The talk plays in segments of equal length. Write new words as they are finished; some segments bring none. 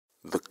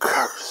The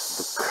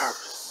curse.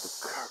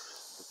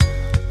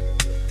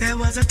 There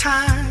was a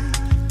time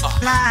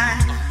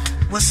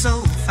life was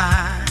so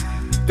fine.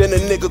 Then a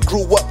nigga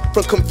grew up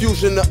from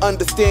confusion to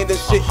understanding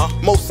shit.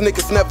 Most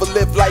niggas never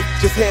live life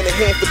just hand in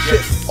hand for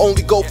chips.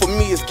 Only goal for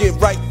me is get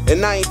right,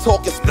 and I ain't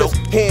talking splits.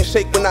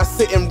 Handshake when I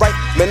sit and write,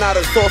 man I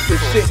done saw some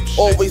shit.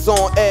 Always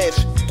on edge,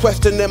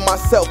 questioning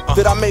myself.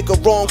 Did I make a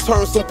wrong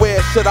turn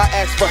somewhere? Should I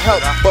ask for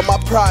help? But my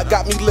pride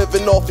got me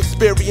living off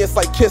experience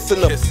like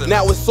kissing them.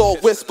 Now it's all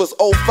whispers,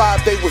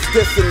 05 they was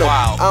dissing them.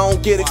 I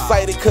don't get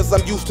excited cause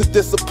I'm used to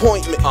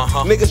disappointment.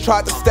 Niggas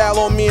tried to style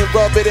on me and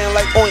rub it in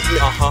like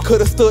ointment.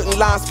 Could've stood in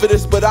lines for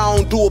this, but I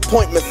don't do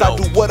appointments. I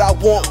do what I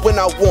want when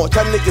I want.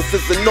 Y'all niggas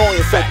is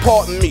annoying, so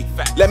pardon me.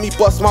 Let me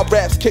bust my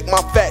raps, kick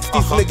my facts.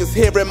 These niggas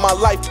hearing my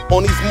life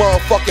on these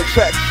motherfucking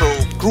tracks.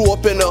 Grew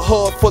up in a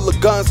hood full of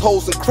guns,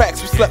 hoes, and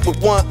cracks. We slept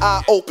with one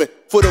eye open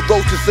for the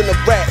roaches and the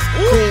rats.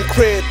 Clean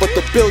crib, but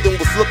the building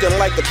was looking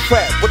like a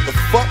trap. What the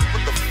fuck?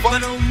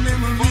 But old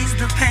memories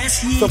the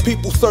past year. Some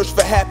people search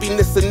for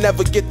happiness and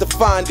never get to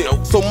find it.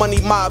 So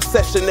money my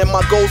obsession and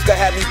my goals got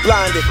have me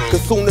blinded.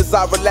 Cause soon as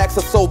I relax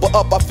or sober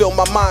up, I feel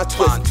my mind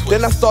twist.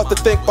 Then I start to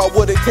think about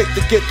what it take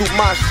to get through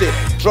my shit.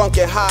 Drunk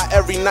and high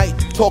every night,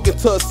 talking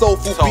to a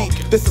soulful beat.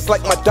 This is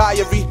like my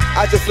diary,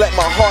 I just let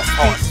my heart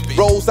speak.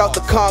 Rolls out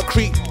the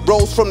concrete,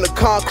 rolls from the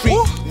concrete.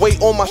 Weight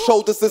on my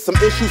shoulders and some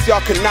issues y'all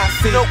cannot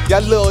see.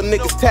 Y'all little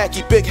niggas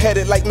tacky, big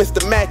headed like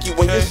Mr. Mackey.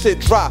 When your shit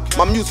drop,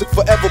 my music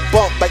forever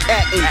bump like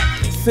acne.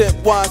 Sip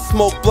wine,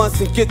 smoke blunts,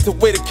 and get to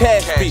where the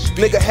cash be.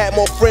 Nigga had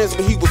more friends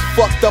when he was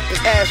fucked up and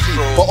ashy.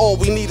 But all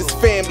we need is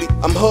family.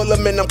 I'm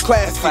hoodlum and I'm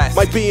classy.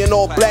 Might be in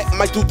all black,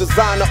 might do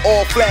designer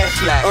all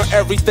flashy. Earn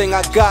everything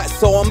I got,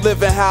 so I'm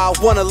living how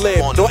I wanna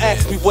live. Don't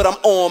ask me what I'm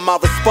on, my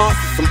response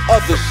is some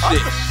other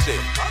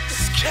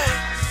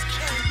shit.